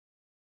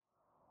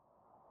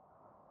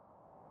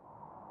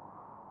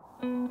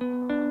On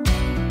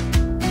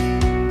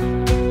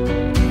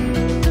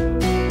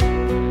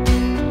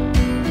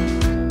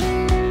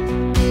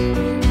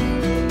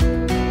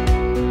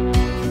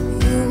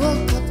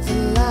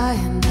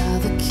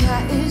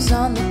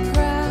the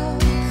prowl,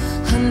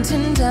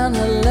 hunting down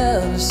her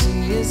love,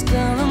 she is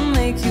gonna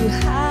make you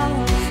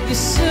howl. You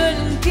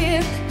shouldn't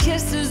give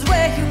kisses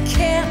where you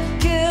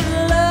can't give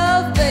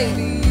love,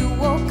 baby. You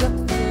woke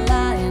up the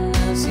lion,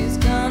 now she's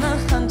gonna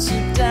hunt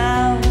you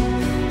down.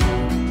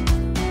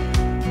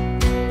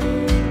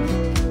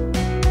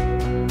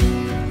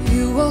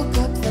 You woke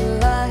up the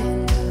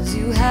lion, cause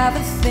you have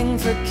a thing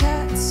for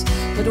cats,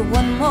 but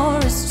one more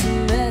is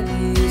too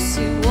many. You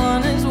see,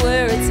 one is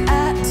where it's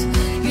at.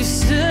 You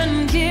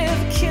shouldn't give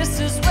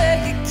kisses where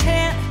you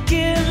can't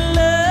give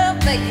love,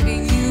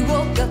 baby. You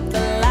woke up the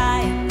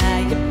lion, now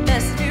you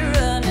best be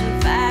running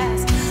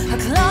fast. Her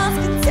claws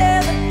can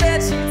tear the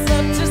bedsheets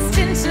up just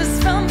inches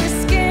from your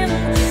skin,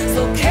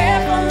 so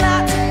careful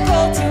not to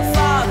go too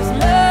far, cause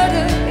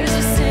murder is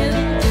a sin.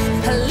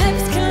 Her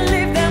lips can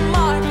leave their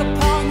mark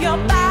upon your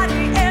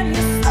body and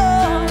your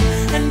soul,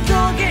 and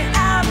you'll get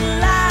out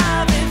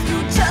alive if you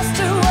just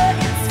do what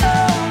you're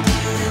told.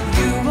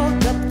 You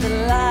woke up the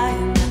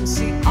lion,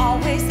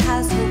 always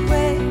has her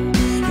way.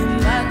 You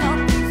might not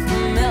be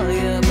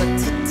familiar, but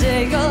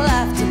today you'll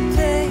have to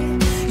pay.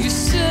 You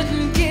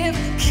shouldn't give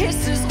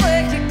kisses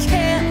where you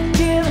can't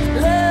give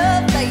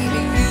love,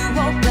 baby. You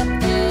woke up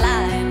the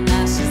lion,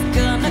 now she's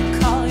gonna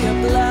call your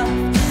bluff.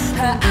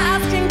 Her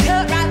eyes can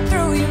cut right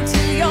through you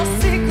till your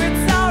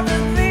secrets are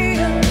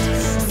revealed.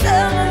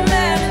 Some are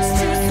managed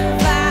to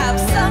survive,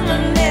 some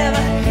are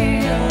never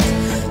healed.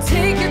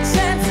 Take your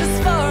chances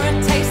for a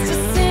taste of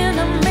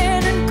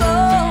cinnamon and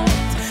gold.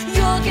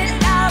 You'll get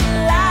out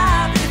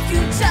alive if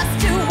you just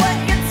do what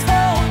you're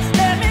told.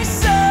 Let me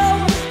show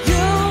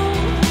you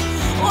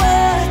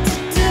what to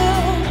do.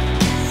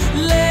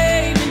 Lay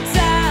me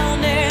down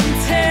and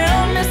tell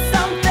me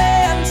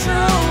something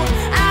true.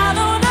 I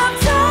don't have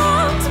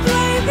time to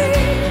play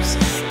these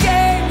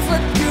games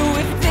with you.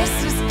 If this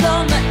is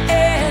gonna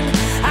end,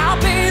 I'll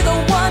be the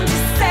one to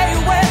say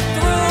we're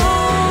through.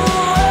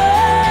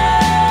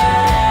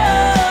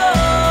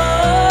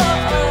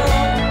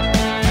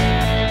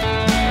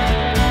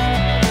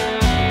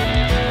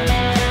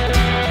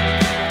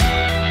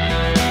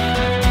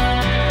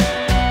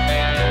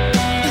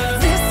 If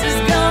this is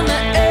gonna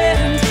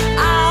end,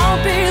 I'll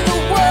be the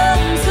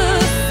one to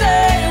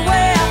say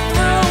we're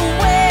through,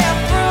 we're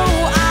through.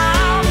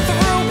 I'm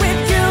through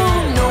with you.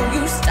 No,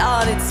 you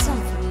started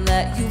something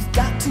that you've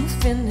got to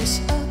finish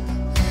up.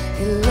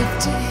 You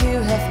left it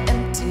here half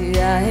empty,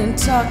 I ain't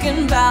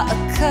talking about a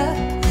cup.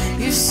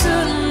 You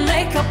shouldn't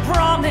make a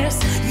promise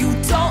you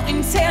don't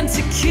intend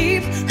to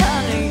keep.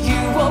 Honey,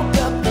 you